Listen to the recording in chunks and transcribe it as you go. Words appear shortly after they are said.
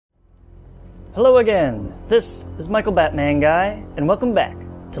Hello again, this is Michael Batman Guy, and welcome back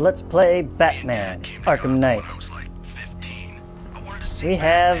to Let's Play Batman Arkham Knight. We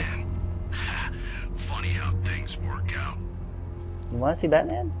have... Funny how things work out. You want to see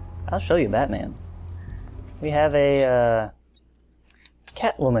Batman? I'll show you Batman. We have a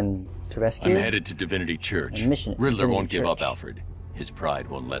Catwoman to rescue. I'm headed to Divinity Church. Mission at Riddler Divinity won't give up, Church. Alfred. His pride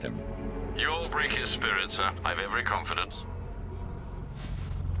won't let him. You'll break his spirit, sir. I've every confidence.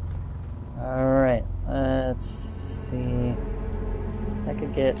 Alright, let's see. I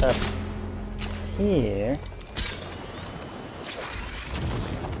could get up here.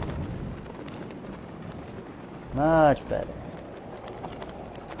 Much better.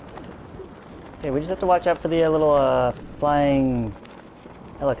 Okay, we just have to watch out for the little flying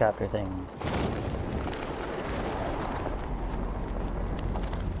helicopter things.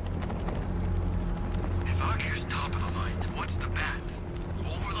 If Arkham's top of the line, then what's the bats?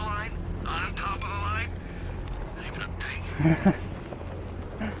 Over the line? On top of the line? Is that even a thing?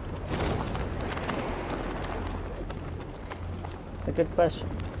 It's a good question.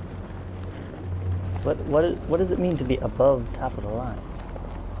 What does it mean to be above top of the line?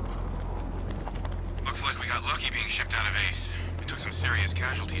 Looks like we got lucky being shipped out of Ace. We took some serious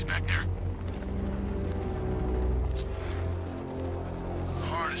casualties back there. The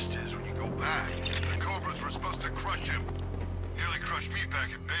hardest is when you go back. The Cobras were supposed to crush him. Nearly crushed me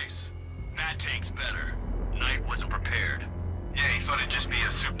back at base. That takes better. Knight wasn't prepared. Yeah, he thought it'd just be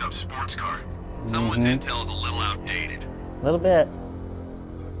a souped-up sports car. Someone's intel is a little outdated. A little bit.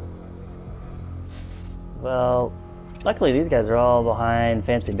 Well, luckily these guys are all behind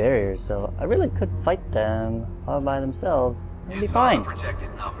fancy barriers, so I really could fight them all by themselves. It'd be fine.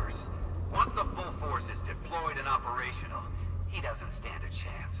 Projected numbers. Once the full force is deployed and operational, he doesn't stand a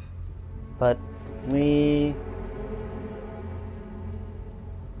chance. But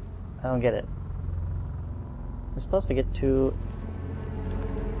I don't get it. We're supposed to get to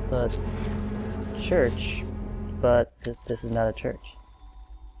the church, but this is not a church.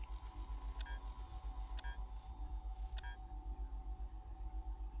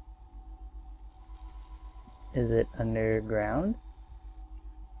 Is it underground?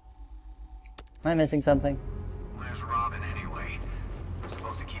 Am I missing something? Where's Robin anyway? I'm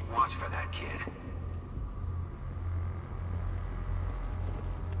supposed to keep watch for that kid.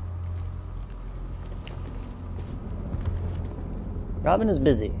 Robin is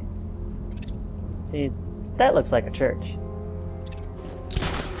busy. See, that looks like a church.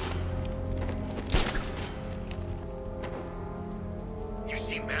 You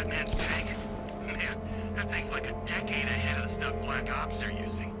seen Batman's tank? Man, that thing's like a decade ahead of the stuff Black Ops are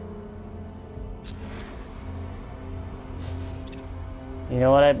using. You know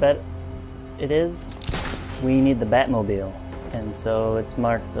what I bet it is? We need the Batmobile. And so it's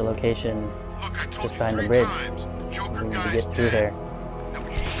marked the location Look, I told just you behind the 3 bridge. times. The Joker We need to guy's get through dead. there. Now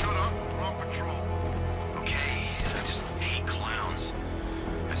will you shut up? We're on patrol. Okay, I just hate clowns.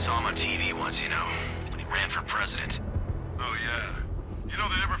 I saw him on TV once, you know, when he ran for president. Oh yeah. You know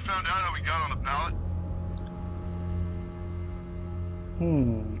they never found out how he got on the ballot?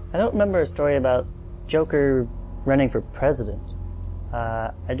 I don't remember a story about Joker running for president.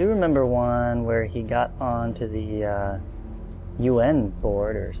 I do remember one where he got onto the UN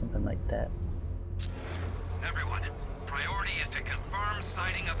board or something like that. Everyone, priority is to confirm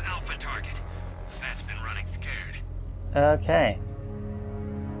sighting of Alpha target. That's been running scared. Okay.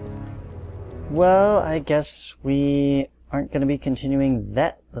 Well, I guess we aren't going to be continuing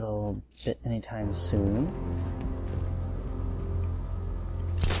that little bit anytime soon.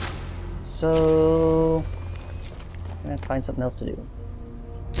 So, I'm going to find something else to do.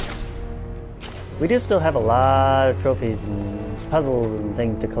 We do still have a lot of trophies and puzzles and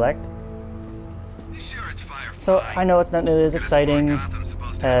things to collect. Sure, it's Firefly. So I know it's not nearly as exciting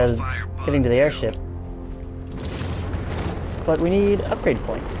as getting to the airship. But we need upgrade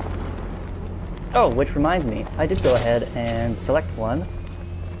points. Oh, which reminds me, I did go ahead and select one.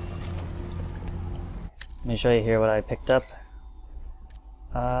 Let me show you here what I picked up.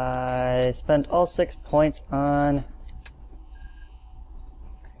 I spent all 6 points on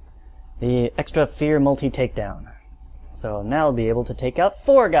the extra fear multi-takedown. So now I'll be able to take out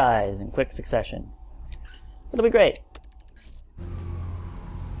 4 guys in quick succession. It'll be great.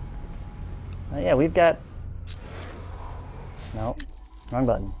 Yeah, we've got... No, wrong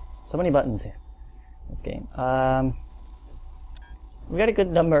button. So many buttons here in this game. We've got a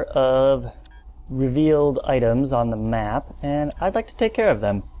good number of revealed items on the map, and I'd like to take care of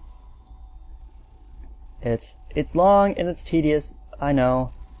them. It's long and it's tedious, I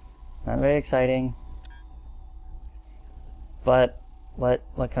know. Not very exciting. But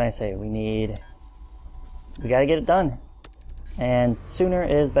what can I say? We gotta get it done. And sooner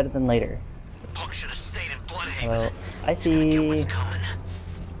is better than later. Punk should have stayed in Bloodhaven. Well, I see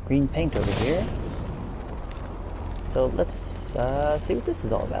green paint over here. So let's see what this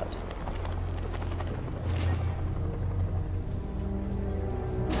is all about.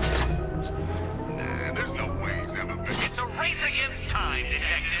 Nah, there's no way he's ever been. It's a race against time,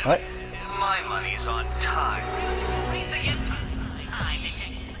 detective. What? My money's on time. Race against time,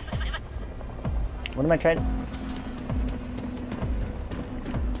 detective. What am I trying?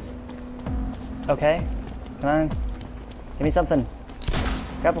 Okay, come on, give me something.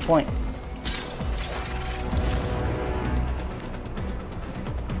 Grab a point.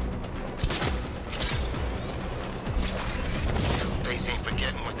 Face ain't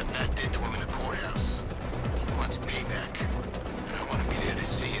forgetting what the Bat did to him in the courthouse. He wants payback, and I want to be there to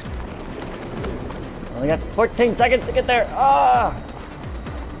see it. Only got 14 seconds to get there. Ah!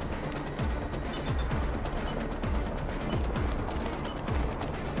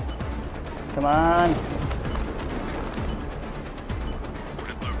 Come on.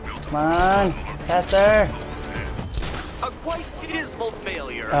 Come on. Faster. A quite dismal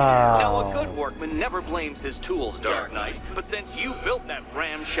failure. Oh. Now, a good workman never blames his tools, Dark Knight. But since you built that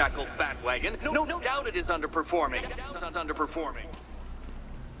ramshackle Batwagon, no doubt it is underperforming.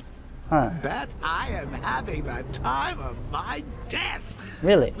 Huh. Bat, I am having the time of my death.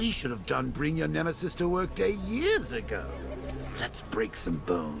 Really? We should have done Bring Your Nemesis to Work Day years ago. Let's break some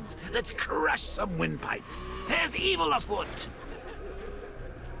bones. Let's crush some windpipes. There's evil afoot.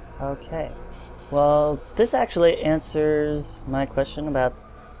 Okay. Well, this actually answers my question about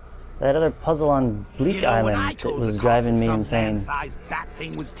that other puzzle on Bleak You know, when I Island that told was the cops driving that me some insane. man-sized bat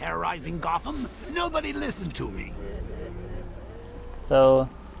thing was terrorizing Gotham, nobody listened to me. So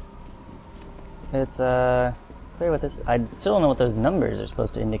it's clear what this. I still don't know what those numbers are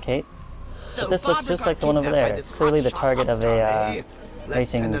supposed to indicate. So But this looks Barbara just got like the one over kidnapped by there. this It's clearly the hotshot target of upstart, a eh? Let's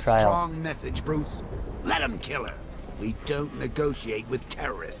racing send a trial. strong message, Bruce. Let him kill her. We don't negotiate with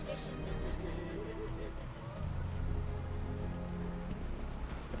terrorists.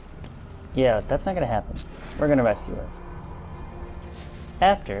 Yeah, that's not gonna happen. We're gonna rescue her.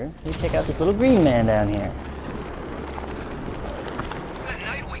 After we take out this little green man down here. The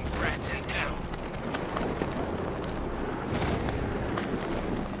Nightwing brat's in town.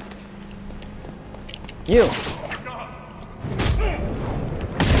 You!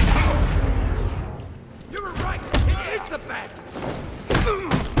 You were right. It is the bat.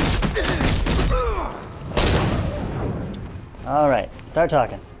 Alright, start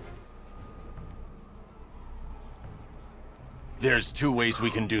talking. There's two ways we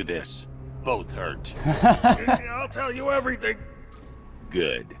can do this. Both hurt. I'll tell you everything.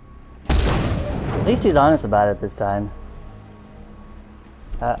 Good. At least he's honest about it this time.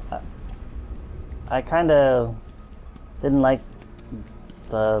 I kinda didn't like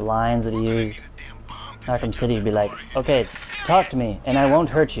the lines that he used in Arkham City to be like, okay, talk to me and I won't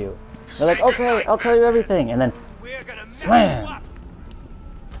hurt you. They're like, okay, I'll tell you everything, and then slam!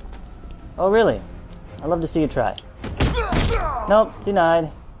 Oh really? I'd love to see you try. Nope,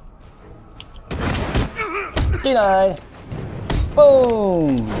 denied. Denied.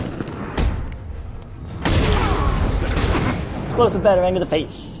 Boom! Explosive batarang to the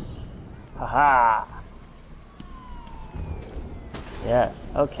face. Haha. Yes,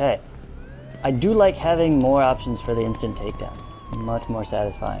 okay. I do like having more options for the instant takedown. It's much more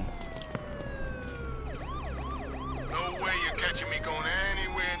satisfying. No way you're catching me going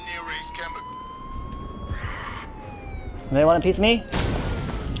anywhere near Ace Kemba. They want a piece of me?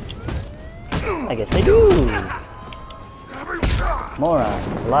 I guess they do. Moron.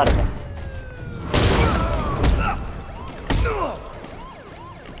 A lot of them.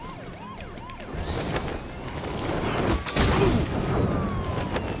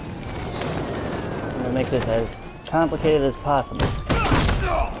 I'm gonna make this as complicated as possible.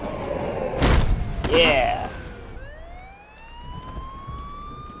 Yeah!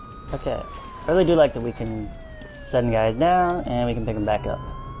 Okay. I really do like that we can send guys down and we can pick them back up.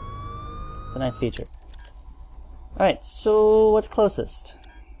 It's a nice feature. Alright, so what's closest?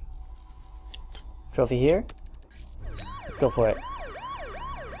 Trophy here? Let's go for it.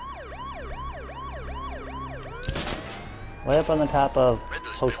 Way up on the top of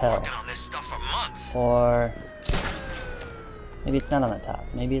Riddles been hotel. working on this stuff for months. Or maybe it's not on the top.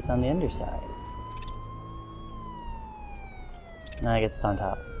 Maybe it's on the underside. No, I guess it's on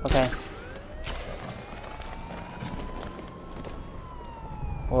top. Okay.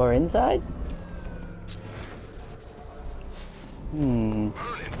 Or inside? Burning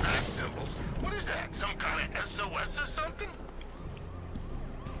bat symbols? What is that? Some kind of SOS or something?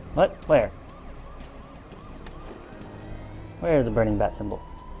 What? Where? Where is the burning bat symbol?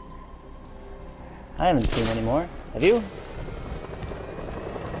 I haven't seen any more. Have you?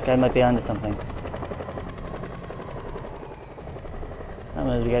 This guy might be onto something.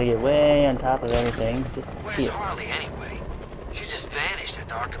 We gotta get way on top of everything just to see Where's it. Harley anyway? She just vanished at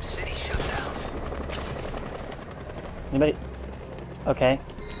the Arkham City shutdown. Anybody? Okay.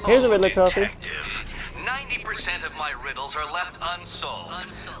 Here's a Riddler trophy. 90% of my riddles are left unsolved.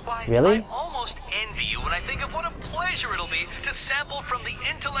 Why, Really? I almost envy you when I think of what a pleasure it'll be to sample from the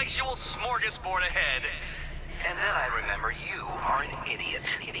intellectual smorgasbord ahead. And then I remember you are an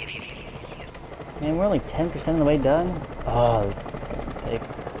idiot. Man, we're only 10% of the way done? Oh, this is gonna take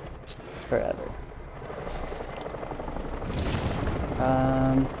forever.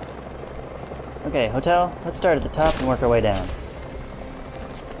 Okay, hotel. Let's start at the top and work our way down.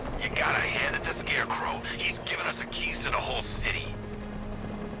 You gotta hand it to Scarecrow. He's given us the keys to the whole city.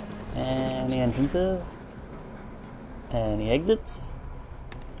 Any entrances? Any exits?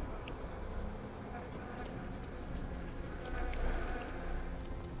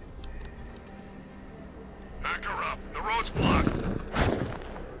 Back her up. The road's blocked.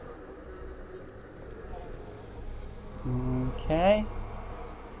 Okay.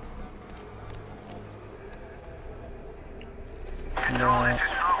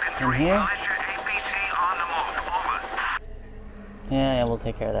 In here? Yeah, we'll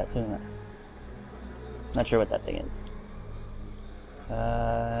take care of that soon enough. Not sure what that thing is.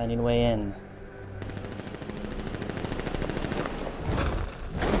 I need a way in.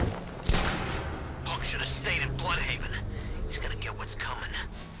 Punk should have stayed in Bloodhaven. He's gonna get what's coming.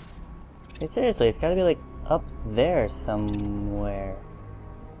 Hey, seriously, it's gotta be like up there somewhere.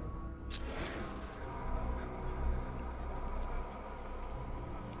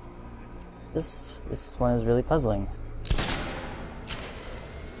 This one is really puzzling.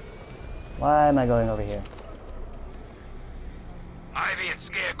 Why am I going over here? Ivy and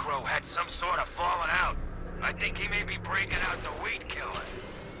Scarecrow had some sort of falling out. I think he may be breaking out the weed killer.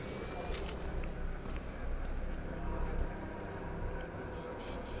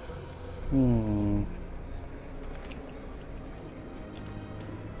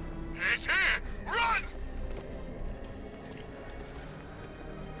 He's here! Run!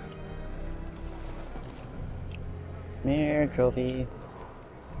 Mirror trophy.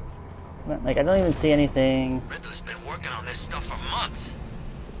 Like, I don't even see anything Riddler's been working on this stuff for months.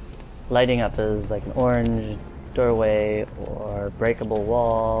 lighting up as like an orange doorway or breakable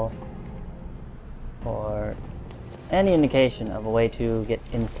wall or any indication of a way to get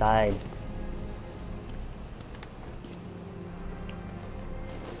inside.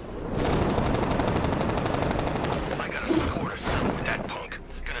 I got a score to settle with that punk.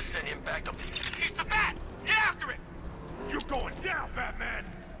 Gonna send him back to... He's the bat! Get after it! You're going down, Batman!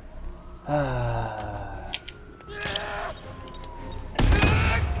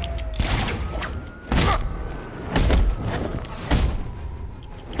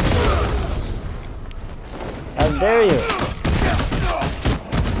 How dare you!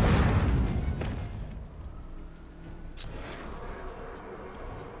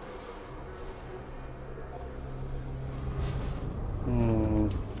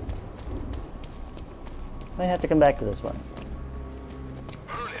 I have to come back to this one.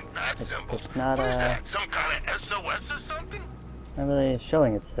 Burning bat symbols. It's not What is that? Some kind of SOS or something? not really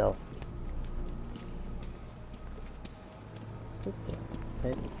showing itself.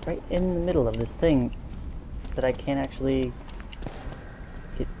 Right in the middle of this thing that I can't actually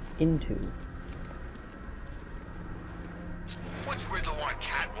get into. What's Riddler want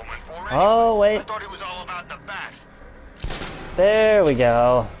Catwoman for anyway? Oh, wait. I thought it was all about the bat. There we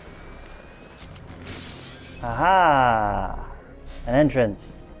go. Aha! An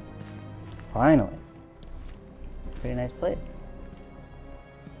entrance. Finally. Pretty nice place.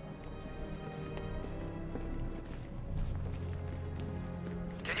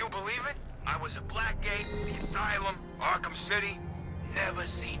 Can you believe it? I was at Blackgate, the Asylum, Arkham City. Never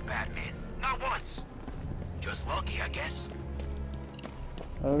seen Batman. Not once. Just lucky, I guess.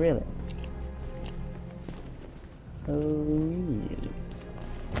 Oh, really? Oh, really?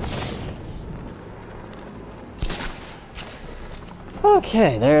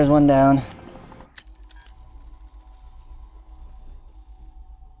 Okay, there's one down.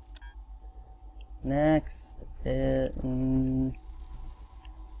 Next, yeah,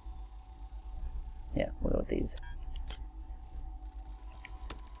 we'll go with these.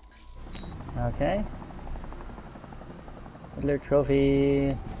 Okay. Riddler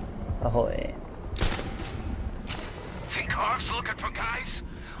trophy, ahoy. Think Harv's looking for guys?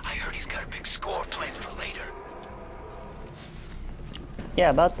 I heard he's got a big score planned for later. yeah,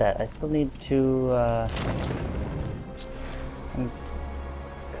 about that. I still need to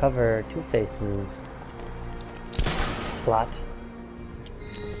uncover Two-Face's plot.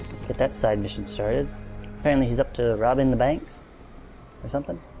 Get that side mission started. Apparently he's up to robbing the banks or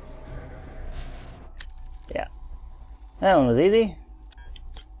something. Yeah. That one was easy.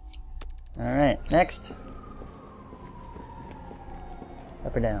 Alright, next.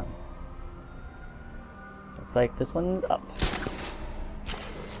 Up or down? Looks like this one's up.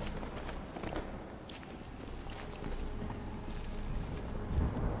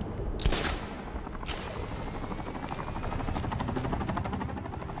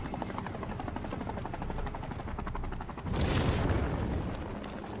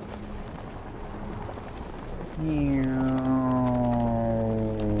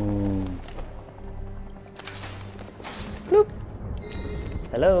 Bloop.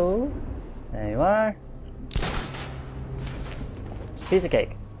 Hello. There you are. Piece of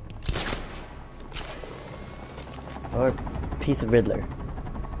cake. Or piece of Riddler.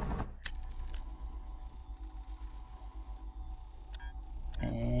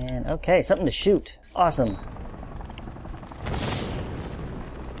 And okay, something to shoot. Awesome.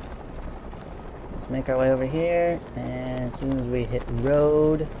 Let's make our way over here, and as soon as we hit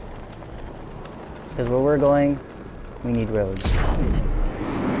road, because where we're going, we need roads.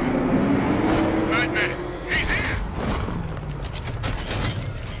 Batman, he's here!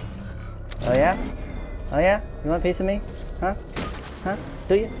 Oh yeah? Oh yeah? You want a piece of me? Huh? Huh?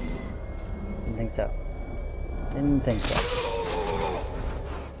 Do you? Didn't think so. Didn't think so.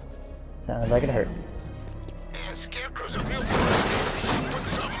 Sounded like it hurt. Man, Scarecrow's a real person. He put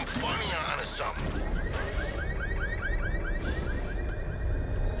something funny on or something.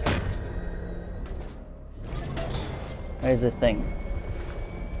 Where's this thing?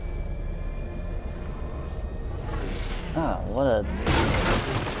 Ah, what a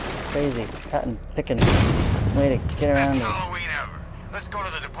crazy cotton picking way to get around Best it. Halloween ever. Let's go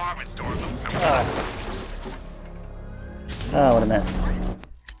to the department store and loot some costumes. Oh, what a mess.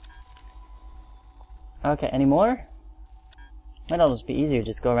 Okay, any more? Might almost be easier to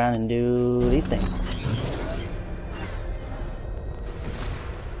just go around and do these things.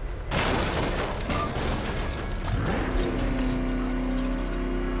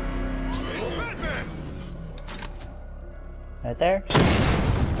 Right there.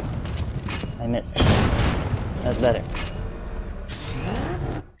 I missed. That's better.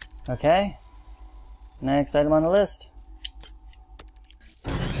 Okay. Next item on the list.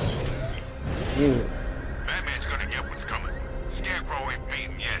 You. Batman's gonna get what's coming. Scarecrow ain't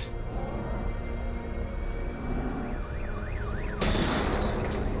beaten yet.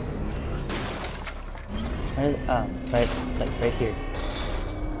 Where's, right here.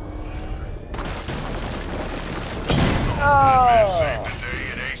 Batman saved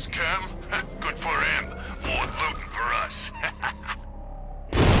the day at scum. Good for him. More looting for us.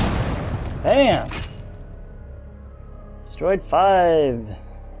 Bam! Destroyed 5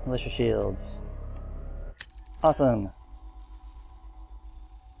 militia shields. Awesome.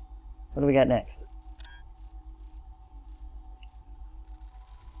 What do we got next?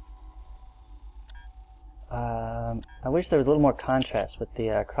 I wish there was a little more contrast with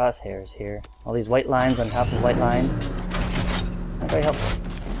the crosshairs here. All these white lines on top of white lines. Not very helpful.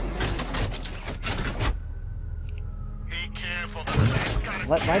 Be careful. That's gotta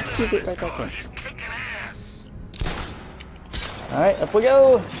Why did you get right back in? He's kicking ass. Alright, up we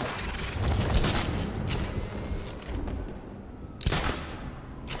go!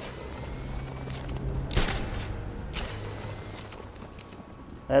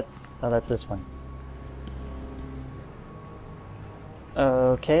 That's this one.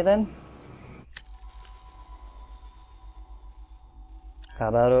 Okay then. How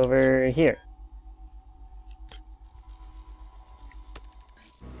about over here?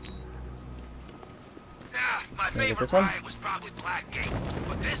 Yeah, my Can I get favorite this one? ride was probably Blackgate,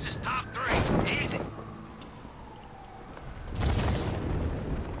 but this is top 3. Easy.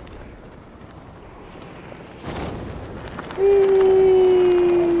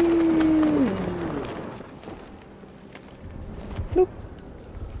 Bloop.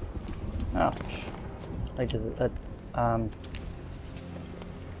 Ouch. Like, is it that, I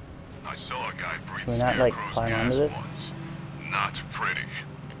saw a guy breathe Can we not, like, Scarecrow's climb onto gas this? once. Not pretty.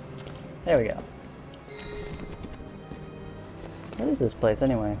 there we go. What is this place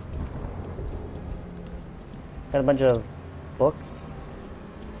anyway? Got a bunch of books.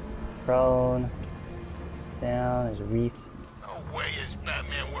 Thrown down, there's a wreath. No way is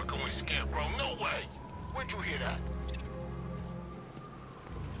Batman working with Scarecrow. No way. Where'd you hear that?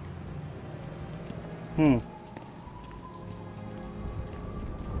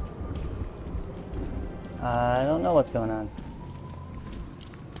 I don't know what's going on.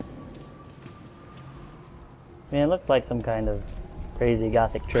 I mean, it looks like some kind of crazy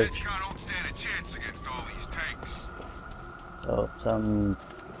Gothic church. Don't stand a chance against all these tanks. Oh, some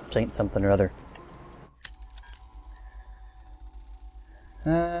saint something or other.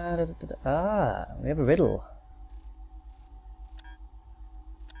 We have a riddle.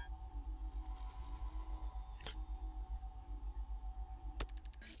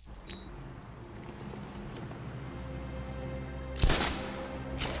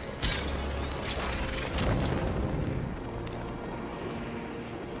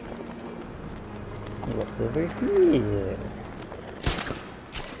 What's over here?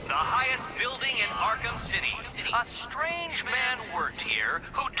 The highest building in Arkham City. A strange man worked here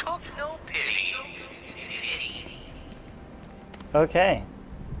who took no pity. Okay.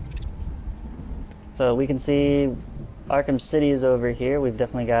 So we can see Arkham City is over here. We've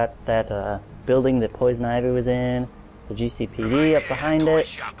definitely got that building that Poison Ivy was in. The GCPD up behind it.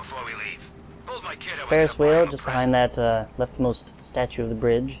 Ferris wheel just behind that leftmost statue of the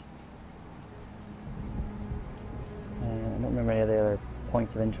bridge. And I don't remember any of the other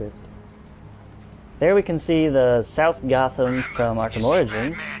points of interest. There we can see the South Gotham from Arkham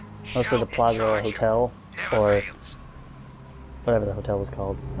Origins, mostly the Plaza Hotel, or whatever the hotel was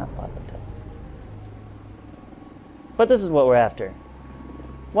called. Not Plaza Hotel. But this is what we're after.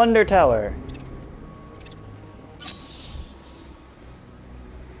 Wonder Tower.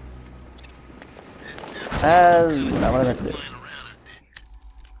 Not what I meant to do.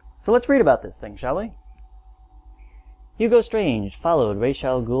 So let's read about this thing, shall we? Hugo Strange followed Ra's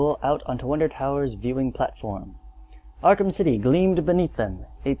al Ghul out onto Wonder Tower's viewing platform. Arkham City gleamed beneath them,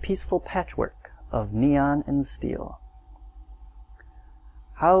 a peaceful patchwork of neon and steel.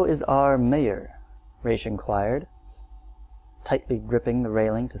 "How is our mayor?" Ra's inquired, tightly gripping the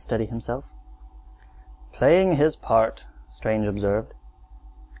railing to steady himself. "Playing his part," Strange observed.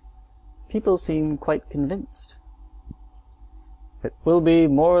 "People seem quite convinced. It will be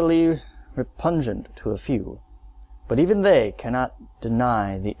morally repugnant to a few, but even they cannot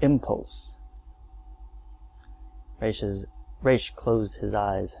deny the impulse." Ra's closed his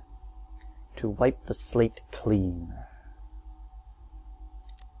eyes to wipe the slate clean.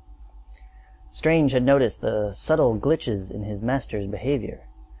 Strange had noticed the subtle glitches in his master's behavior.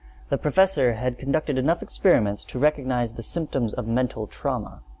 The professor had conducted enough experiments to recognize the symptoms of mental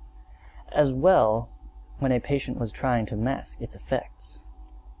trauma, as well when a patient was trying to mask its effects.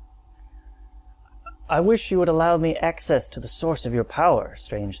 "I wish you would allow me access to the source of your power,"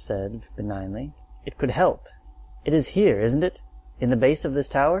 Strange said benignly. "It could help. It is here, isn't it? In the base of this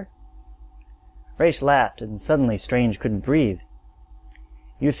tower?" Ra's laughed, and suddenly Strange couldn't breathe.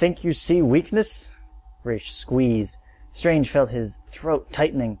 "You think you see weakness?" Ra's squeezed. Strange felt his throat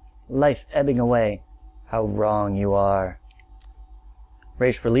tightening, life ebbing away. "How wrong you are."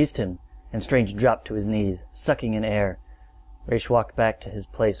 Ra's released him, and Strange dropped to his knees, sucking in air. Ra's walked back to his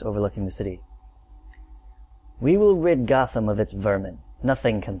place overlooking the city. "We will rid Gotham of its vermin.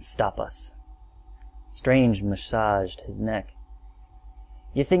 Nothing can stop us." Strange massaged his neck.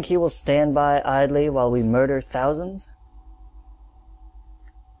 "You think he will stand by idly while we murder thousands?"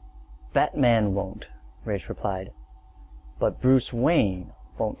 "Batman won't," Ra's replied. "But Bruce Wayne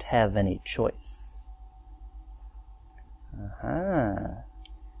won't have any choice." Aha.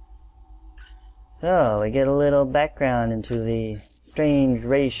 So, we get a little background into the Strange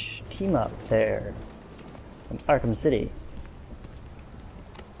Ra's team-up there from Arkham City.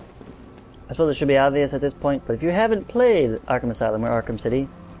 I suppose it should be obvious at this point, but if you haven't played Arkham Asylum or Arkham City,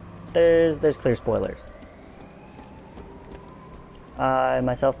 there's clear spoilers. I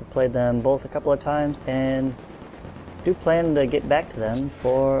myself have played them both a couple of times and do plan to get back to them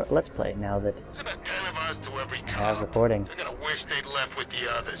for Let's Play now that It's about 10 of us to every I have cop. recording. They're gonna wish they'd left with the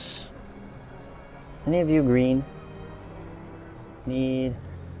others. Any of you green need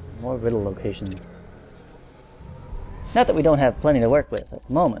more riddle locations? Not that we don't have plenty to work with at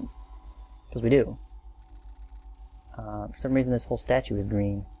the moment, because we do. For some reason this whole statue is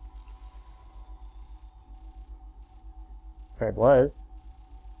green. Or it was.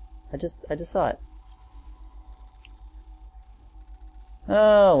 I just saw it.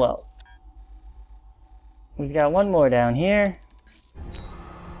 Oh well. We've got one more down here.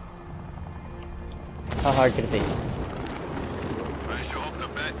 How hard could it be? I sure hope the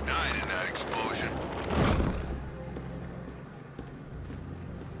bat died in that explosion.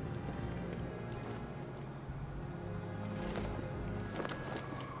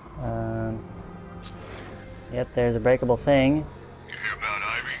 Yep, there's a breakable thing, You hear about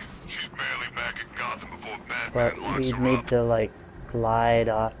Ivy? She's barely back at Gotham before but Batman locks we her need up. to, like, glide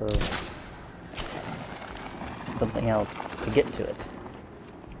off of... something else to get to it.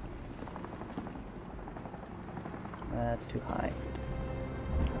 That's too high.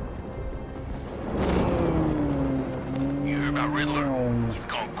 You hear about Riddler? He's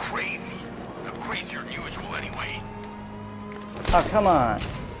gone crazy. Crazier than usual, anyway. Oh, come on.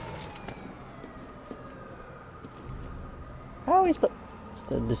 How are we supposed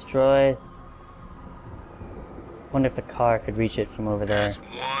to destroy? Wonder if the car could reach it from over there. That's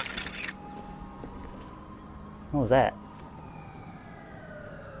one. What was that?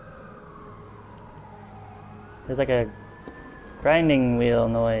 There's like a grinding wheel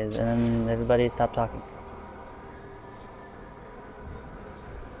noise, and then everybody stopped talking.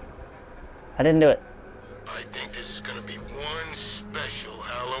 I didn't do it. I think this is gonna be one special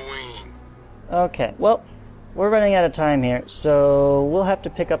Halloween. Okay, well, we're running out of time here, so we'll have to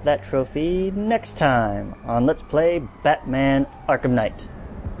pick up that trophy next time on Let's Play Batman Arkham Knight.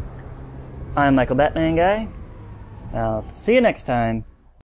 I'm Michael Batman Guy. I'll see you next time.